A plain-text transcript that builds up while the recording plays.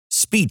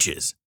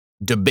speeches,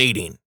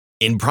 debating,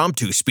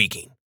 impromptu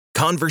speaking,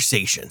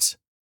 conversations,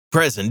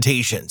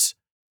 presentations,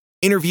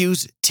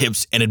 interviews,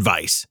 tips, and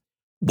advice.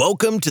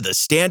 Welcome to the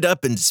Stand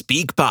Up and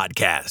Speak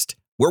podcast,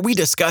 where we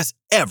discuss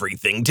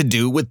everything to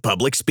do with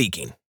public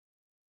speaking.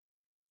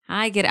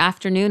 Hi, good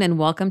afternoon, and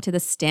welcome to the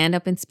Stand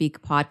Up and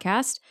Speak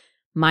podcast.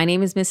 My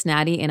name is Miss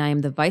Natty, and I am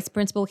the Vice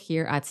Principal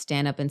here at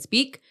Stand Up and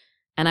Speak,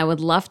 and I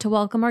would love to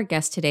welcome our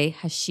guest today,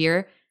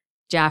 Hashir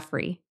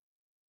Jaffrey.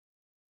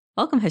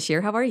 Welcome,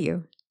 Hashir. How are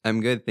you? I'm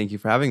good. Thank you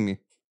for having me.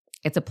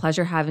 It's a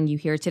pleasure having you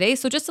here today.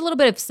 So just a little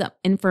bit of some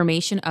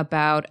information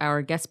about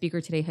our guest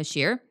speaker today,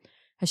 Hashir.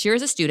 Hashir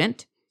is a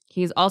student.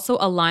 He's also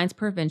a Lions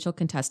Provincial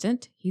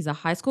contestant. He's a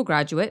high school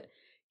graduate.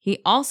 He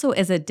also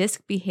is a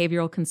DISC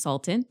behavioral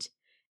consultant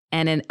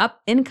and an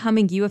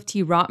incoming U of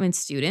T Rotman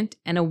student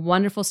and a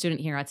wonderful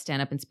student here at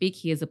Stand Up and Speak.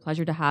 He is a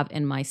pleasure to have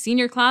in my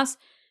senior class,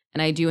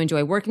 and I do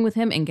enjoy working with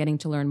him and getting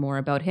to learn more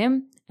about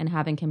him and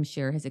having him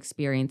share his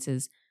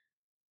experiences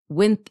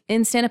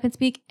in Stand Up and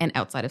Speak and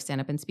outside of Stand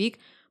Up and Speak.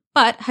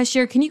 But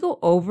Hashir, can you go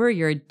over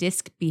your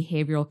DISC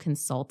behavioral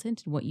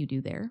consultant and what you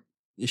do there?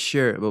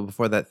 Sure. Well,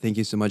 before that, thank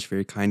you so much for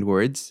your kind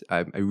words.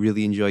 I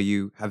really enjoy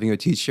you having a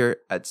teacher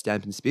at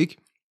Stand Up and Speak.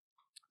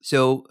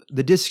 So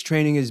the DISC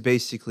training is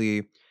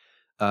basically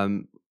a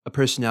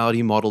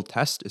personality model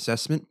test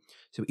assessment.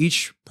 So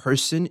each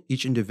person,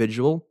 each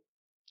individual,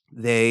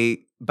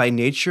 they, by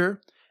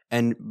nature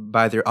and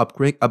by their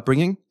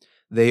upbringing,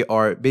 they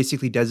are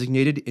basically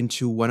designated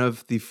into one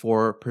of the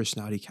four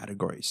personality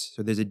categories.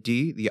 So there's a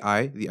D, the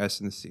I, the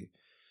S, and the C.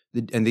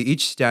 And they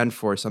each stand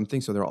for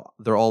something, so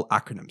they're all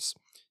acronyms.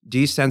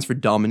 D stands for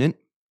dominant,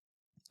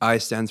 I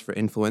stands for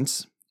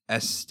influence,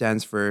 S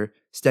stands for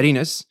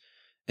steadiness,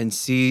 and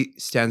C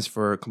stands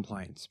for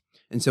compliance.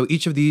 And so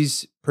each of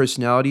these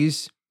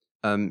personalities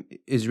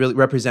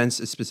represents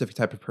a specific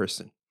type of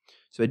person.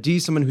 So a D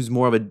is someone who's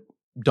more of a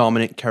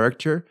dominant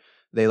character.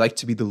 They like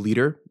to be the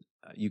leader.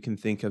 You can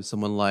think of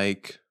someone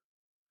like,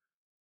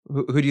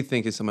 who do you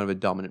think is somewhat of a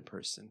dominant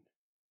person?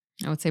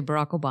 I would say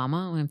Barack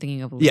Obama when I'm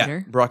thinking of a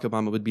leader. Yeah, Barack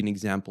Obama would be an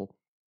example.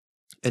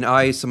 An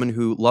I is someone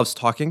who loves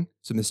talking.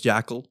 So Miss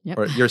Jackal,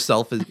 or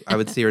yourself, I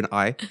would say you're an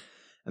I.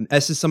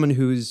 S is someone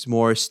who's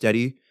more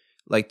steady,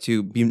 like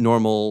to be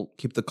normal,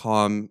 keep the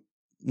calm,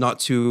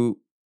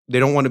 they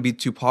don't want to be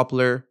too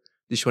popular.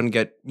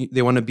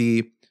 They want to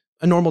be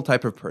a normal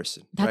type of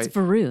person. That's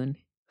right? Varun.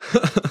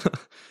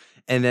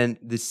 And then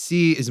the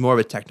C is more of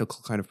a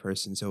technical kind of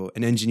person. So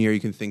an engineer,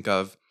 you can think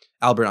of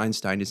Albert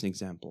Einstein as an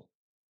example.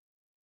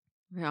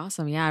 Very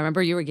awesome. Yeah, I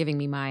remember you were giving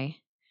me my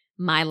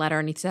letter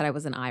and you said I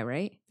was an I,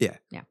 right? Yeah.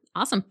 Yeah.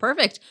 Awesome.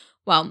 Perfect.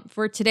 Well,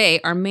 for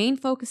today, our main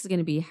focus is going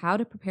to be how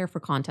to prepare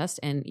for contest,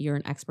 and you're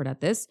an expert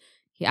at this.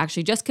 He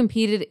actually just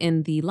competed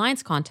in the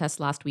Lions contest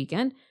last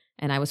weekend,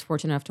 and I was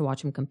fortunate enough to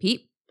watch him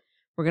compete.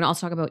 We're going to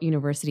also talk about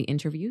university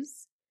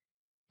interviews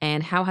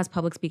and how has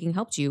public speaking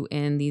helped you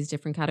in these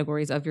different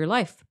categories of your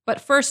life. But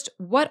first,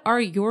 what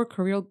are your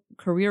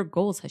career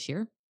goals,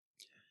 Hashir?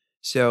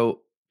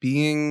 So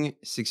being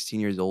 16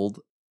 years old,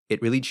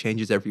 it really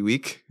changes every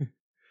week.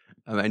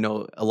 I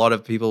know a lot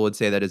of people would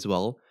say that as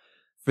well.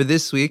 For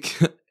this week,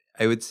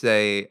 I would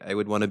say I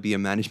would want to be a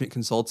management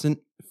consultant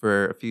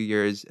for a few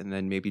years and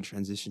then maybe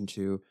transition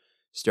to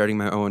starting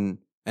my own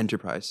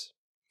enterprise.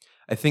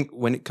 I think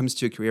when it comes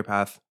to a career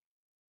path,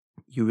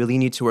 you really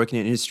need to work in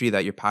an industry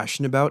that you're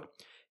passionate about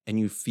and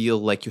you feel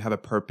like you have a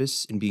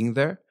purpose in being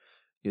there.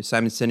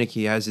 Simon Sinek,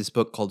 he has this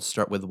book called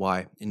Start With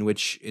Why, in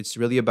which it's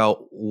really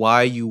about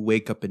why you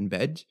wake up in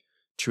bed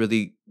to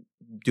really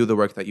do the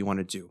work that you want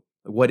to do.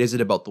 What is it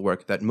about the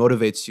work that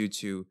motivates you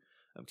to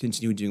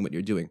continue doing what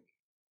you're doing?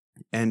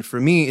 And for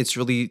me, it's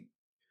really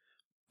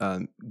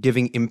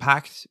giving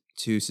impact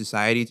to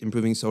society,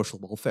 improving social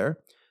welfare,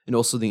 and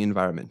also the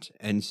environment.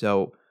 And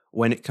so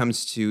when it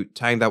comes to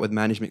tying that with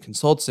management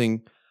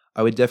consulting,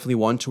 I would definitely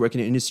want to work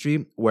in an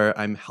industry where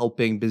I'm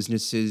helping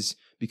businesses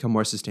become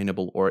more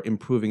sustainable or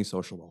improving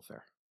social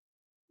welfare.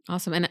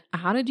 Awesome. And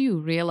how did you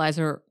realize,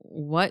 or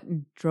what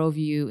drove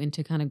you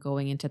into kind of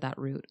going into that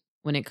route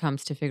when it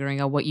comes to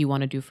figuring out what you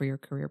want to do for your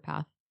career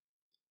path?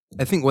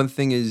 I think one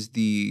thing is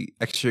the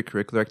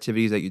extracurricular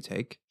activities that you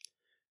take.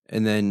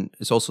 And then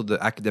it's also the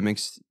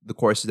academics, the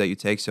courses that you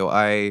take. So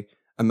I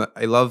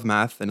love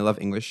math and I love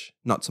English,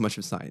 not so much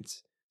of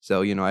science.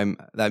 So,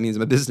 that means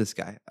I'm a business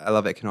guy. I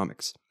love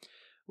economics.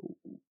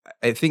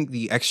 I think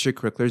the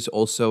extracurriculars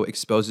also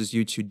exposes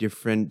you to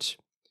different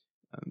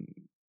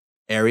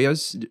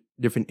areas,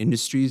 different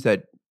industries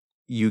that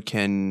you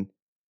can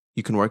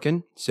work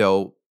in.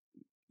 So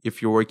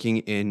if you're working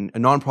in a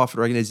nonprofit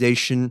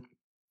organization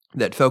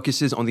that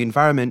focuses on the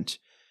environment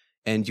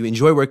and you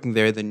enjoy working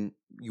there, then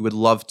you would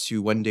love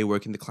to one day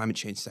work in the climate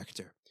change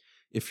sector.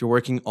 If you're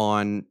working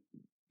on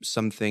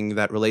something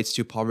that relates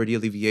to poverty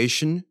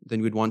alleviation, then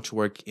you would want to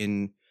work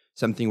in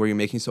something where you're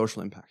making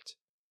social impact.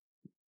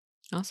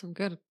 Awesome.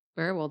 Good.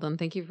 Very well done.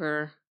 Thank you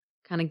for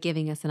kind of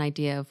giving us an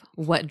idea of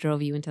what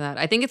drove you into that.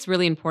 I think it's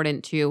really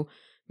important to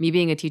me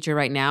being a teacher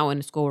right now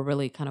in school. We're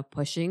really kind of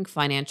pushing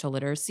financial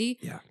literacy.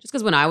 Yeah. Just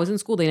because when I was in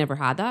school, they never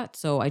had that.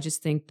 So I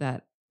just think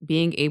that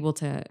being able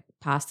to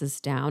pass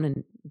this down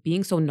and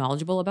being so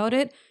knowledgeable about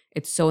it.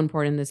 It's so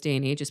important in this day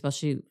and age,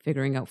 especially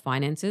figuring out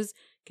finances,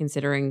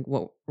 considering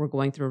what we're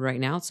going through right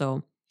now.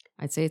 So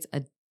I'd say it's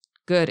a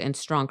good and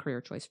strong career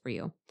choice for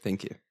you.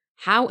 Thank you.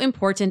 How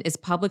important is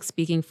public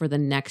speaking for the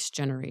next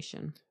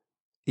generation?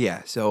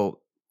 Yeah. So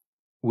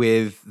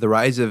with the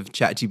rise of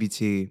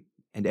ChatGPT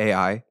and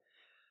AI,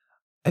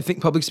 I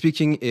think public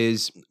speaking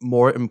is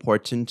more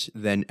important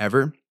than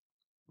ever.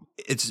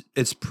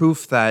 It's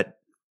proof that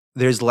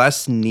there's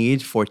less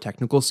need for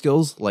technical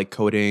skills like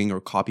coding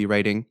or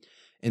copywriting,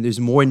 and there's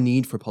more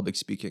need for public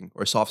speaking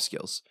or soft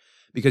skills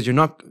because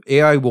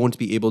AI won't um,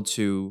 be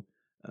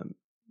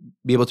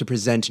able to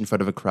present in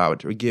front of a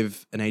crowd or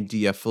give an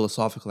idea, a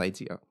philosophical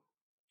idea,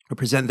 or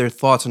present their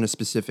thoughts on a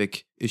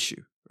specific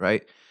issue,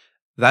 right?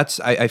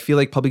 I feel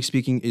like public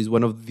speaking is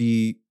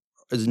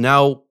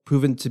now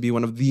proven to be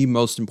one of the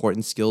most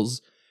important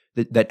skills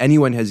that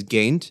anyone has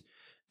gained.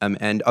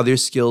 And other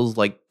skills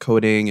like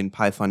coding and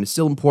Python is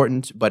still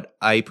important, but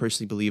I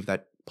personally believe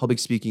that public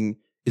speaking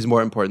is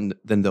more important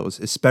than those,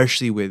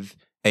 especially with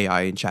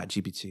AI and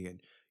ChatGPT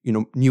and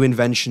new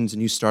inventions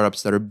and new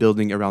startups that are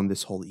building around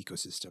this whole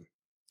ecosystem.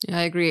 Yeah,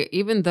 I agree.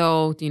 Even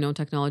though,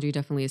 technology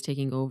definitely is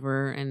taking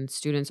over and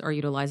students are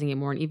utilizing it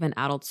more and even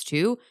adults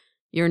too,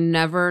 you're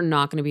never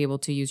not going to be able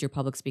to use your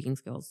public speaking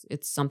skills.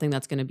 It's something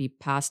that's going to be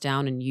passed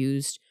down and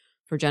used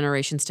for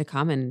generations to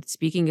come. And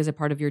speaking is a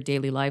part of your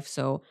daily life.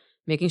 So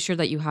making sure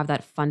that you have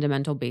that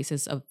fundamental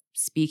basis of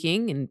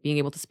speaking and being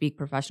able to speak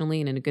professionally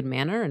and in a good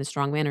manner and a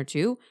strong manner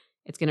too,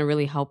 it's going to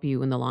really help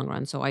you in the long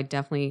run. So I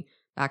definitely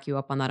back you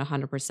up on that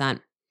 100%.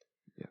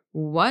 Yeah.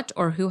 What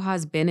or who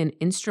has been an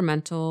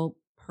instrumental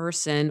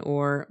person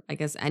or I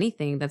guess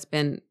anything that's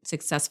been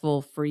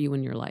successful for you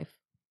in your life?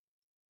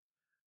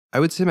 I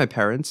would say my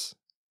parents,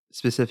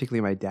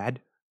 specifically my dad.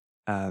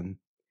 And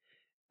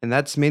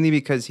that's mainly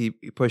because he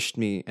pushed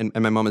me, and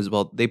my mom as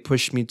well. They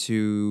pushed me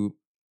to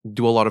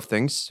do a lot of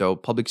things. So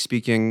public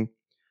speaking,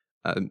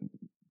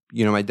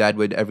 my dad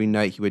would every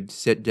night he would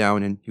sit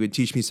down and he would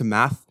teach me some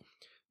math.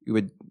 He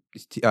would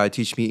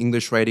teach me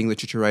English writing,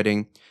 literature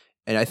writing.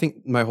 And I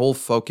think my whole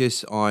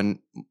focus on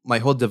my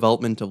whole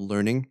development of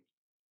learning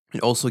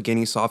and also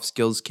gaining soft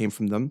skills came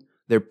from them.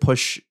 Their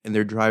push and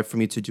their drive for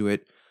me to do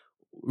it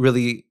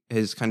really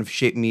has kind of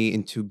shaped me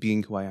into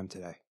being who I am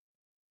today.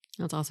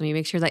 That's awesome. You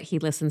make sure that he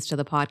listens to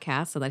the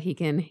podcast so that he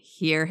can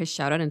hear his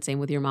shout out, and same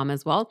with your mom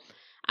as well.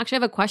 Actually,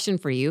 I have a question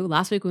for you.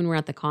 Last week when we were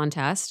at the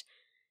contest,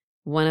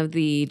 one of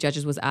the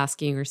judges was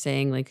asking or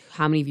saying like,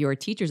 how many of you are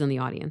teachers in the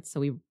audience? So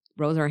we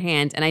rose our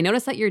hand, and I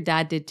noticed that your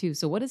dad did too.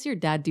 So what does your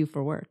dad do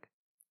for work?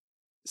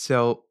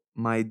 So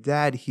my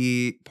dad,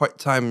 he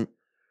part-time,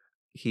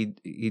 he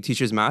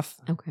teaches math.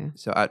 Okay.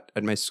 So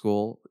at my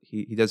school,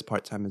 he does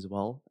part-time as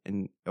well.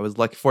 And I was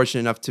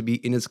fortunate enough to be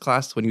in his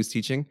class when he was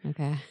teaching.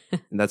 Okay.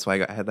 And that's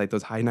why I had like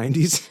those high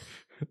 90s.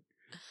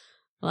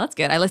 Well, that's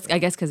good. I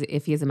guess because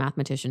if he is a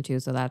mathematician too,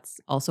 so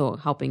that's also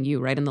helping you,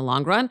 right, in the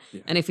long run.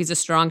 Yeah. And if he's a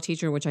strong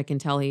teacher, which I can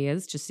tell he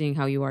is, just seeing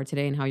how you are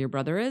today and how your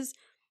brother is,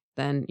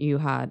 then you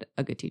had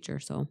a good teacher.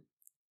 So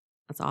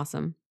that's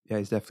awesome. Yeah,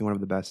 he's definitely one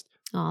of the best.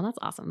 Oh, that's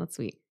awesome. That's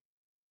sweet.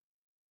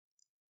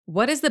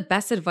 What is the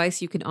best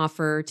advice you can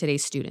offer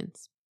today's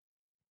students?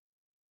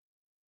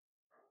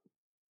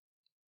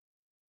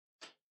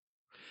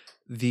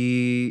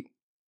 The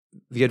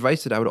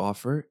advice that I would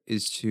offer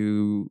is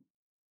to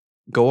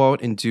go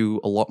out and do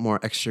a lot more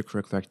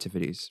extracurricular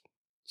activities.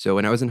 So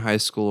when I was in high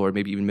school or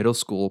maybe even middle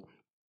school,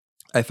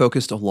 I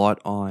focused a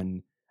lot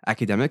on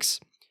academics.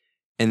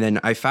 And then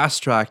I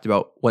fast-tracked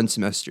about one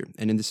semester.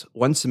 And in this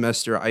one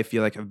semester, I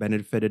feel like I've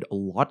benefited a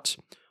lot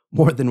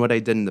more than what I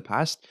did in the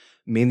past,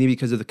 mainly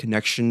because of the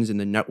connections and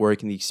the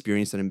network and the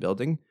experience that I'm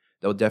building.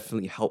 That will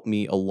definitely help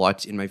me a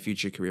lot in my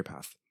future career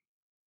path.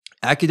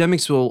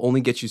 Academics will only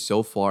get you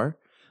so far,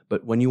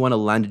 but when you want to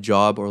land a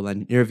job or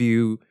land an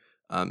interview,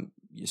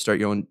 you start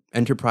your own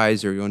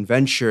enterprise or your own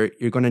venture,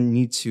 you're going to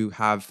need to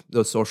have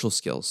those social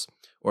skills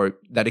or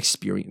that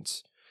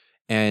experience.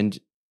 And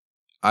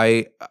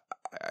I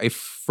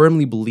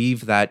firmly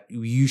believe that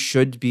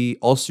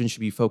all students should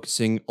be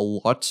focusing a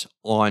lot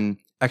on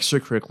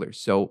extracurriculars.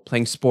 So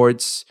playing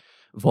sports,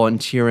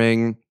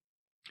 volunteering,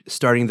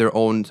 starting their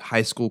own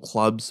high school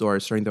clubs or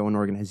starting their own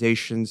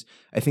organizations.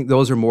 I think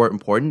those are more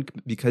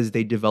important because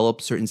they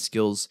develop certain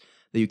skills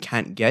that you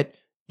can't get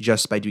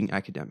just by doing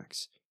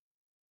academics.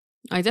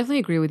 I definitely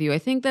agree with you. I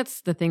think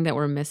that's the thing that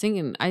we're missing.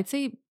 And I'd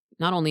say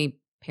not only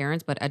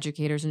parents, but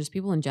educators and just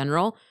people in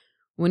general.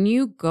 When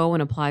you go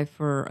and apply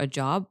for a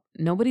job,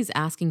 nobody's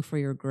asking for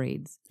your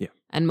grades. Yeah.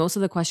 And most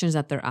of the questions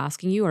that they're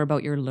asking you are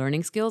about your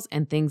learning skills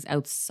and things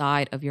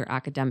outside of your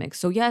academics.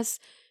 So yes,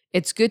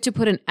 it's good to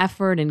put an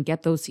effort and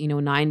get those,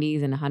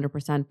 90s and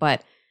 100%.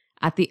 But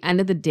at the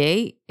end of the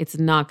day, it's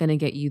not going to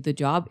get you the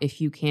job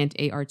if you can't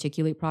A,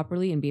 articulate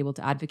properly and be able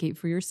to advocate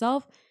for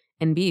yourself.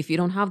 And B, if you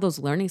don't have those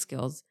learning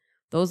skills,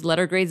 those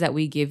letter grades that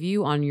we give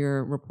you on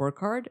your report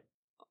card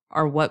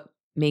are what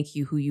make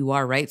you who you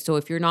are, right? So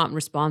if you're not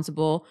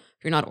responsible,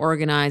 if you're not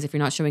organized, if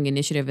you're not showing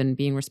initiative and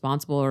being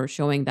responsible or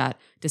showing that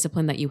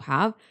discipline that you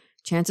have,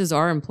 chances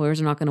are employers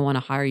are not going to want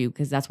to hire you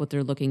because that's what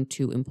they're looking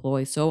to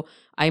employ. So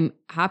I'm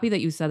happy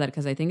that you said that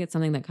because I think it's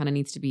something that kind of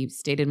needs to be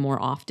stated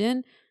more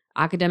often.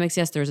 Academics,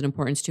 yes, there's an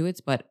importance to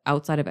it, but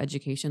outside of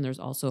education, there's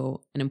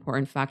also an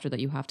important factor that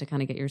you have to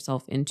kind of get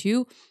yourself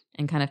into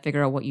and kind of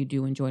figure out what you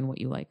do enjoy and what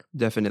you like.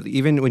 Definitely.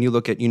 Even when you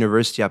look at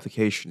university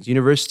applications,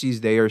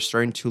 universities, they are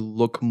starting to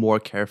look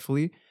more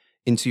carefully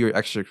into your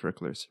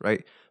extracurriculars,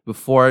 right?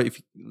 Before, if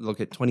you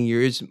look at 20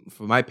 years,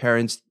 for my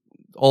parents,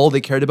 all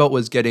they cared about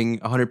was getting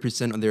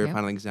 100% on their Yep.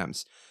 final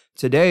exams.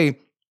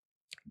 Today,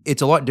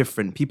 it's a lot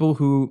different. People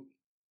who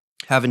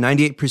have a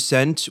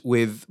 98%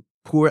 with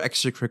poor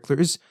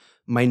extracurriculars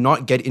might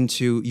not get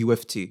into U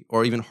of T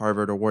or even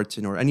Harvard or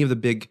Wharton or any of the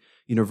big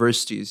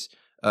universities.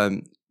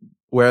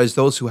 Whereas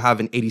those who have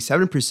an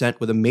 87%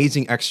 with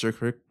amazing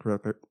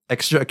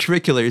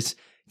extracurriculars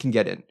can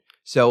get in.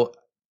 So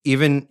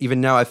even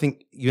now, I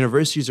think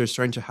universities are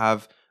starting to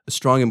have a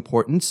strong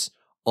importance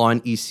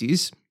on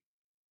ECs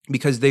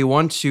because they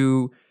want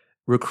to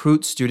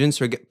recruit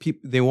students or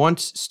they want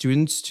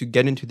students to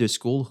get into their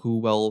school who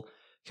will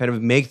kind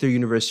of make their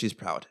universities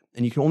proud.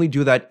 And you can only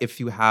do that if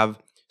you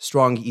have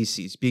strong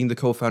ECs, being the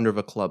co-founder of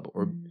a club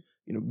or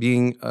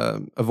being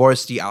a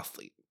varsity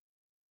athlete.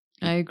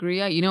 I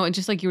agree. And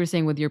just like you were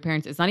saying with your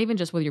parents, it's not even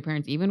just with your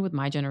parents, even with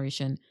my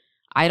generation.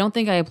 I don't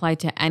think I applied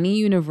to any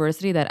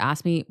university that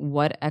asked me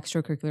what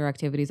extracurricular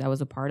activities I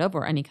was a part of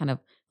or any kind of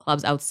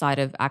clubs outside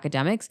of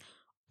academics.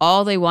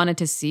 All they wanted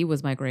to see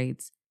was my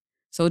grades.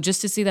 So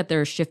just to see that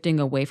they're shifting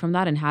away from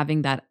that and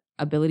having that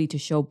ability to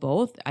show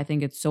both, I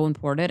think it's so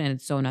important and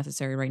it's so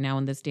necessary right now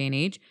in this day and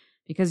age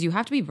because you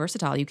have to be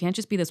versatile. You can't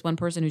just be this one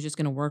person who's just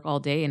going to work all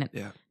day and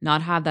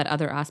not have that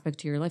other aspect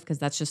to your life because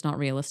that's just not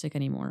realistic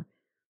anymore.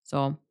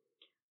 So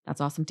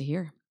that's awesome to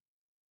hear.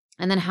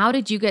 And then how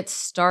did you get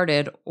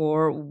started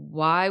or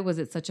why was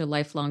it such a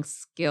lifelong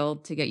skill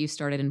to get you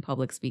started in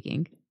public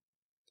speaking?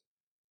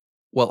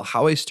 Well,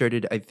 how I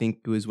started, I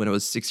think it was when I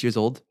was 6 years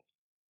old.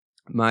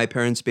 My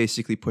parents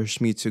basically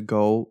pushed me to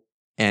go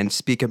and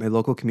speak at my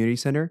local community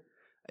center.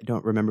 I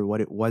don't remember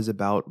what it was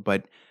about,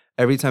 but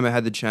every time I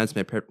had the chance,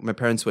 my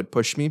parents would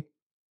push me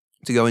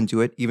to go and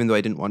do it, even though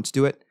I didn't want to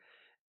do it.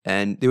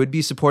 And they would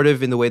be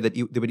supportive in the way that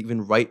they would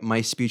even write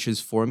my speeches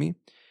for me.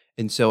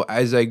 And so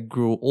as I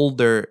grew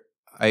older,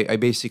 I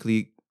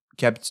basically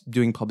kept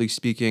doing public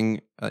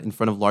speaking in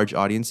front of large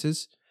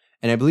audiences.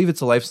 And I believe it's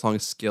a lifelong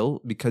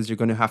skill because you're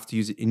going to have to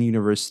use it in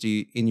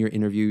university, in your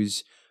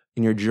interviews,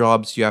 in your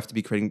jobs. You have to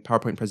be creating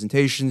PowerPoint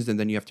presentations, and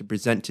then you have to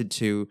present it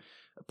to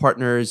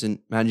partners and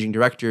managing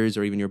directors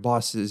or even your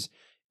bosses.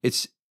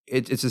 It's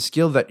a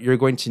skill that you're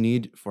going to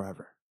need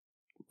forever.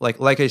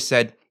 Like I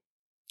said,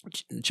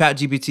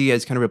 ChatGPT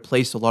has kind of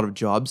replaced a lot of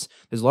jobs.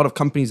 There's a lot of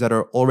companies that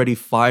are already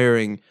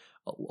firing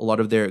a lot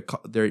of their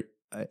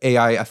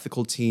AI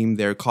ethical team,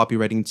 their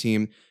copywriting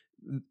team.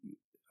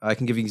 I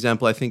can give you an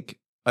example. I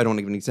don't want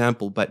to give an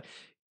example, but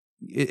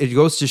it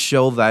goes to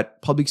show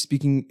that public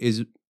speaking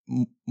is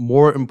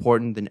more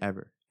important than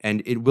ever.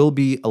 And it will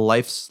be a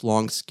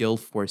lifelong skill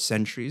for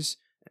centuries,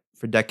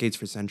 for decades,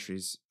 for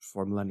centuries,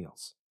 for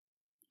millennials.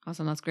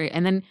 Awesome. That's great.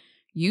 And then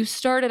you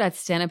started at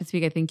Stand Up and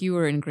Speak. I think you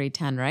were in grade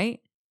 10, right?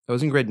 I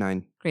was in grade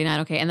 9. Grade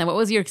 9. Okay. And then what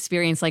was your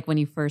experience like when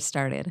you first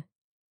started?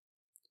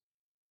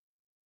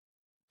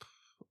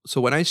 So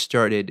when I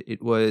started,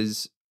 it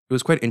was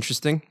quite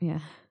interesting. Yeah.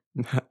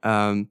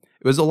 It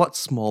was a lot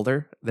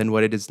smaller than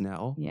what it is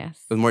now. Yes.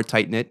 It was more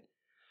tight knit.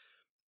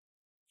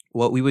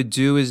 What we would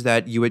do is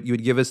that you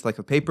would give us like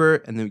a paper,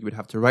 and then we would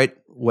have to write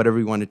whatever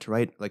we wanted to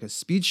write, like a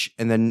speech,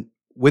 and then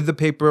with the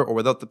paper or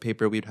without the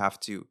paper, we would have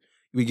to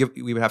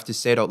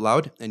say it out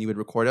loud, and you would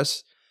record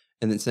us,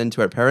 and then send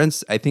to our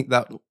parents. I think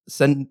that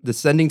the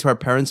sending to our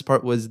parents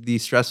part was the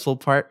stressful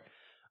part,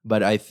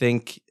 but I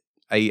think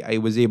I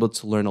was able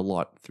to learn a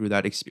lot through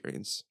that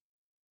experience.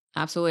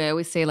 Absolutely. I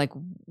always say, like,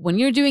 when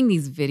you're doing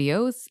these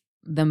videos,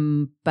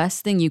 the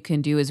best thing you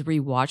can do is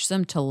rewatch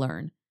them to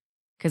learn.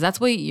 Because that's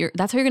how you're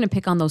going to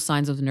pick on those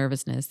signs of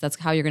nervousness. That's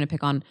how you're going to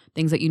pick on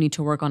things that you need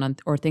to work on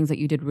or things that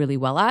you did really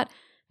well at,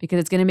 because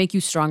it's going to make you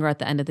stronger at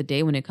the end of the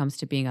day when it comes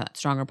to being a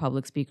stronger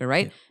public speaker,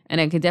 right? Yeah.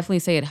 And I could definitely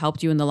say it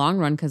helped you in the long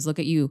run, because look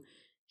at you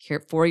here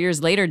 4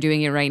 years later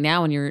doing it right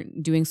now, and you're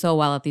doing so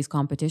well at these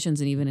competitions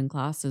and even in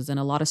classes. And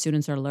a lot of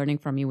students are learning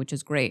from you, which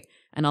is great.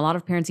 And a lot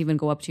of parents even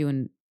go up to you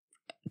and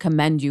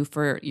commend you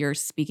for your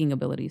speaking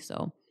ability.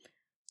 So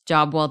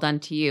job well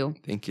done to you.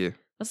 Thank you.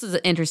 This is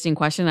an interesting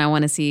question. I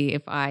want to see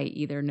if I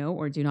either know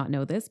or do not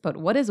know this, but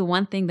what is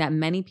one thing that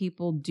many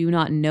people do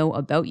not know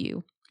about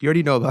you? You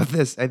already know about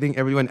this. I think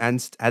everyone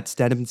at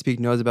Stand Up and Speak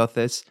knows about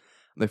this.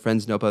 My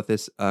friends know about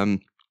this. I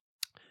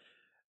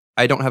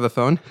don't have a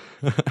phone.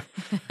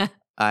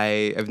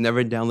 I've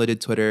never downloaded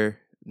Twitter,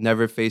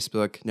 never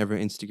Facebook, never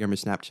Instagram or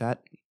Snapchat,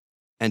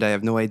 and I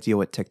have no idea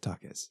what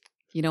TikTok is.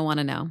 You don't want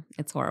to know.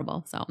 It's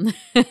horrible. So,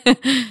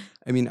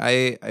 I mean,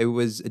 I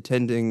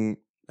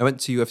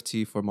went to U of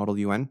T for Model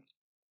UN,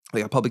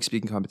 like a public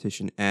speaking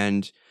competition.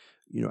 And,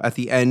 at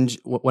the end,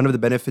 one of the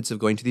benefits of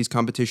going to these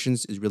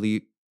competitions is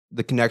really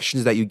the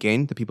connections that you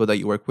gain, the people that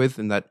you work with,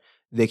 and that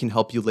they can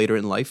help you later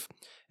in life.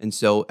 And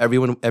so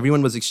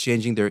everyone was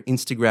exchanging their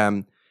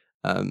Instagram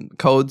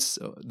codes,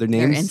 their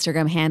Their names.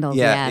 Instagram handles.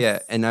 Yeah, yes. yeah.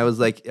 And I was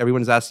like,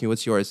 everyone's asking me,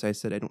 what's yours? I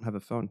said, I don't have a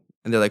phone.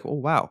 And they're like, oh,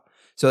 wow.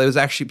 So it was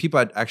actually, people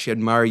actually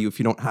admire you if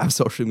you don't have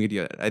social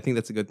media. I think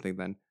that's a good thing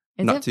then,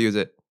 not to use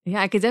it.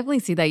 Yeah, I could definitely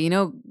see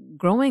that.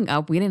 Growing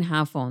up, we didn't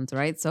have phones,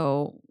 right?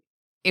 So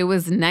it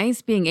was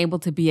nice being able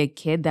to be a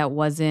kid that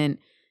wasn't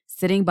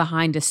sitting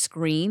behind a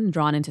screen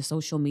drawn into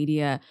social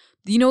media.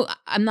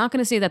 I'm not going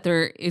to say that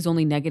there is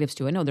only negatives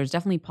to it. No, there's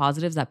definitely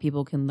positives that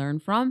people can learn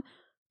from.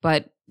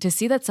 But to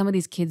see that some of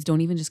these kids don't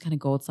even just kind of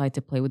go outside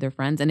to play with their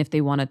friends. And if they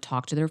want to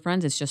talk to their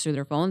friends, it's just through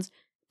their phones.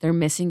 They're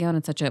missing out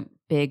on such a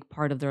big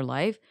part of their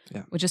life,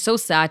 which is so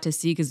sad to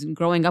see, because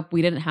growing up,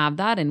 we didn't have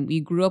that. And we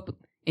grew up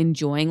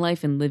enjoying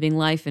life and living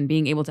life and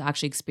being able to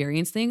actually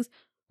experience things,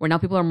 where now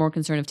people are more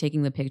concerned of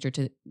taking the picture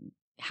to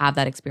have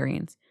that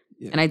experience.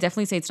 Yeah. And I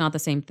definitely say it's not the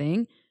same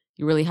thing.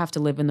 You really have to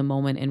live in the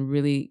moment and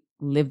really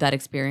live that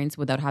experience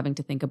without having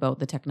to think about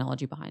the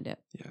technology behind it.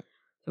 Yeah.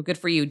 So good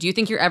for you. Do you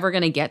think you're ever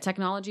going to get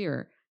technology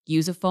or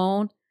use a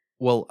phone?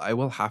 Well, I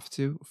will have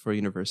to for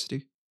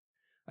university.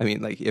 I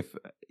mean, like, if,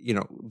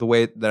 the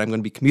way that I'm going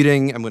to be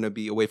commuting, I'm going to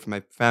be away from my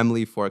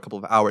family for a couple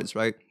of hours,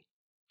 right?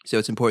 So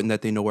it's important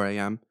that they know where I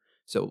am.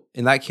 So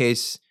in that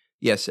case,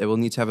 yes, I will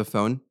need to have a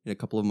phone in a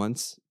couple of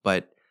months,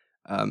 but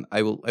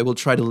I will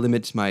try to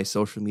limit my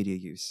social media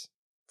use.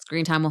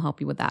 Screen time will help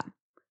you with that.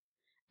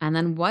 And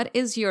then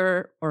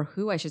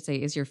who I should say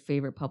is your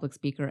favorite public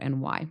speaker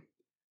and why?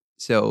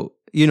 So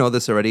you know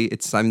this already.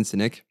 It's Simon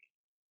Sinek.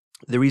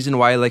 The reason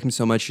why I like him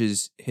so much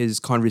is his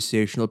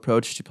conversational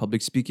approach to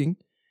public speaking.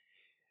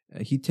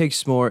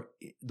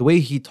 The way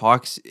he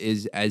talks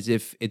is as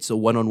if it's a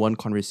one-on-one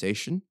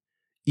conversation,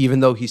 even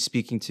though he's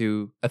speaking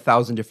to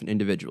 1,000 different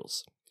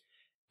individuals.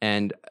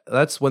 And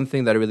that's one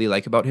thing that I really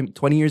like about him.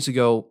 20 years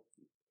ago,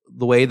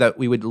 the way that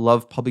we would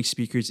love public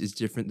speakers is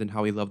different than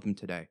how we love them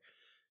today.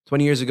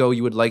 20 years ago,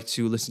 you would like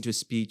to listen to a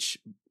speech,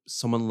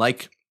 someone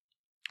like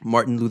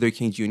Martin Luther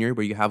King Jr.,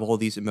 where you have all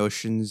these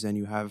emotions and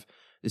you have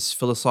this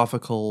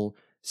philosophical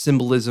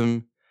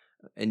symbolism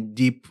and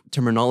deep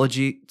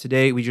terminology.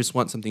 Today, we just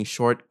want something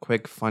short,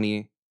 quick,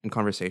 funny, and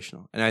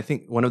conversational. And I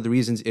think one of the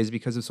reasons is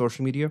because of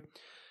social media.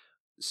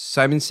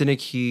 Simon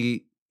Sinek,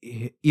 he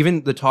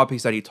even the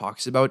topics that he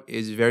talks about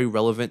is very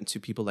relevant to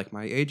people like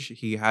my age.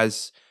 He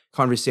has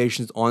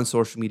conversations on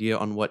social media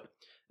on what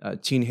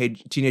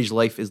teenage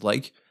life is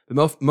like.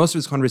 But most of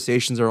his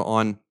conversations are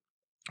on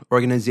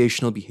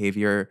organizational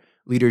behavior,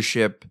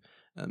 leadership,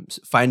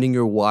 finding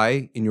your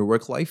why in your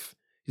work life.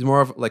 He's more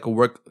of like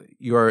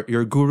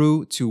your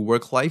guru to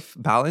work life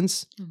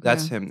balance. Okay.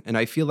 That's him. And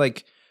I feel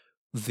like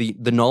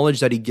the knowledge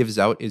that he gives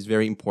out is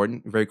very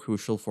important, very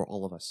crucial for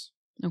all of us.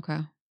 Okay.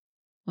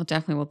 We'll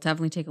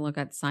definitely take a look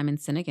at Simon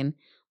Sinek and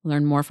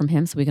learn more from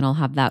him so we can all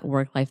have that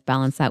work-life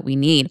balance that we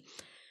need.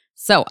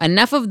 So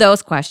enough of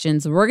those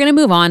questions. We're going to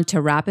move on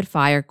to rapid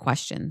fire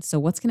questions. So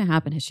what's going to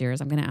happen, Hashir, is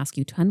I'm going to ask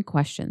you 10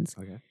 questions.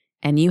 Okay.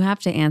 And you have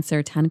to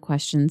answer 10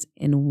 questions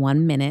in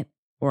 1 minute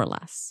or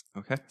less.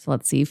 Okay. So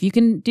let's see if you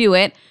can do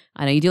it.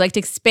 I know you do like to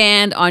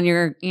expand on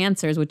your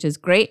answers, which is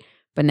great.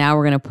 But now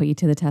we're going to put you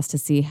to the test to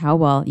see how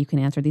well you can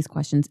answer these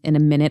questions in a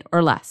minute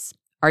or less.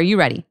 Are you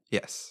ready?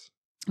 Yes.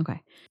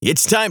 Okay.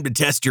 It's time to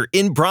test your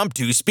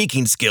impromptu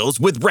speaking skills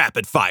with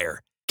rapid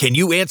fire. Can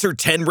you answer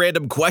 10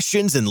 random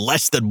questions in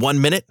less than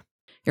 1 minute?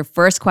 Your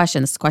first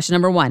question, this is question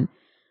number 1.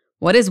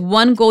 What is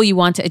one goal you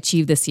want to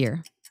achieve this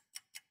year?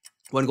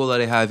 One goal that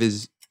I have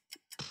is...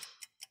 Do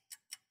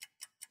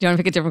you want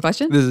to pick a different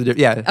question? This is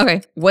yeah.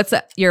 Okay. What's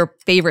your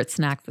favorite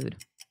snack food?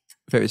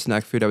 Favorite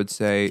snack food, I would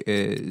say,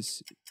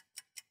 is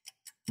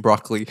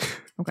broccoli.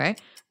 Okay.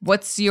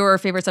 What's your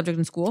favorite subject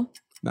in school?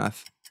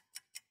 Math.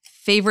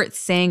 Favorite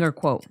saying or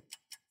quote?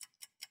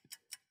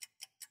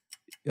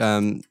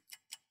 I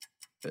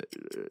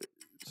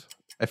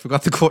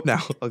forgot the quote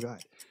now. Oh,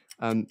 God.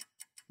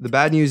 The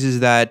bad news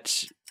is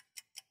that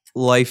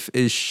life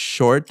is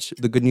short.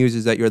 The good news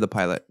is that you're the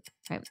pilot.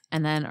 Okay.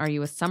 And then are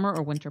you a summer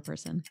or winter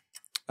person?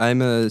 I'm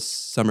a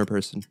summer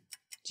person.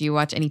 Do you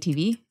watch any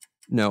TV?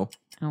 No.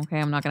 Okay,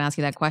 I'm not going to ask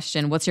you that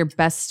question. What's your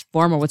best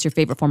form or what's your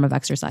favorite form of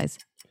exercise?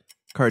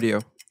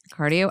 Cardio.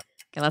 Cardio?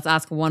 Okay, let's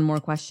ask one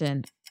more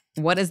question.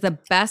 What is the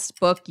best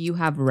book you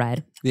have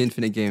read? The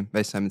Infinite Game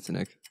by Simon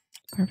Sinek.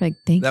 Perfect.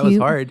 Thank you. That was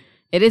hard.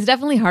 It is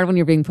definitely hard when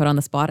you're being put on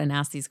the spot and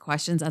asked these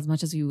questions as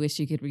much as you wish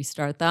you could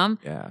restart them.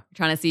 Yeah.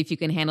 Trying to see if you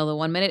can handle the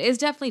 1 minute is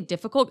definitely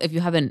difficult if you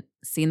haven't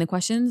seen the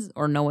questions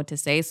or know what to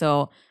say.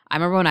 So I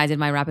remember when I did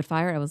my rapid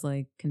fire, I was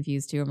like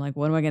confused too. I'm like,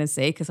 what am I going to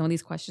say? Because some of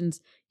these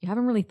questions, you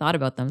haven't really thought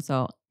about them.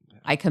 So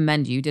I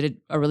commend you. You did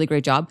a really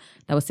great job.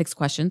 That was 6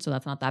 questions, so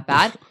that's not that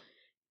bad.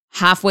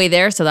 Halfway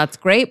there, so that's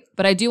great.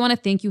 But I do want to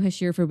thank you,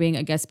 Hashir, for being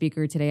a guest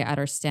speaker today at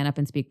our Stand Up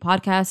and Speak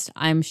podcast.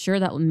 I'm sure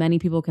that many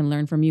people can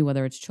learn from you,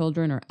 whether it's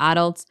children or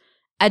adults,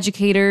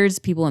 educators,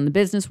 people in the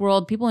business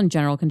world, people in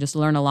general can just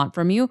learn a lot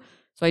from you.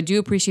 So I do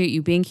appreciate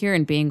you being here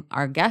and being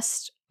our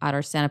guest at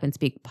our Stand Up and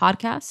Speak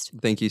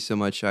podcast. Thank you so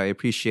much. I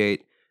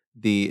appreciate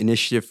the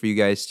initiative for you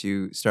guys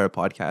to start a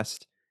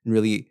podcast and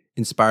really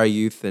inspire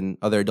youth and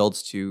other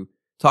adults to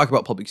talk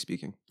about public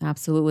speaking.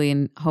 Absolutely.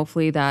 And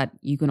hopefully that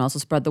you can also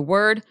spread the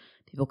word.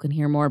 People can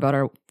hear more about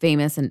our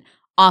famous and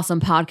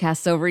awesome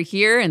podcasts over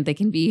here, and they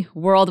can be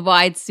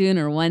worldwide soon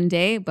or one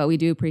day. But we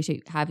do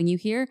appreciate having you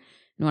here. And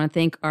I want to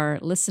thank our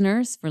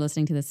listeners for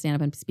listening to the Stand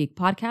Up and Speak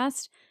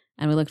podcast.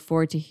 And we look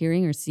forward to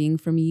hearing or seeing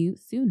from you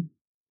soon.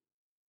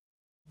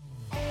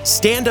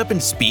 Stand Up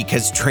and Speak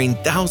has trained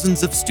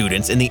thousands of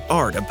students in the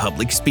art of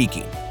public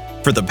speaking.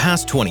 For the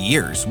past 20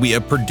 years, we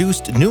have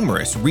produced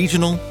numerous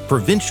regional,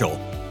 provincial,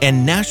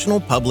 and national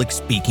public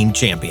speaking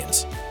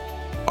champions.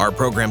 Our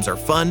programs are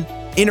fun,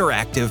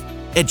 interactive,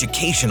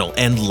 educational,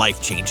 and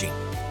life-changing.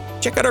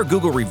 Check out our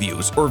Google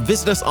reviews or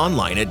visit us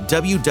online at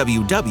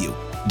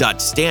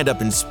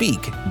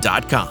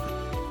www.standupandspeak.com.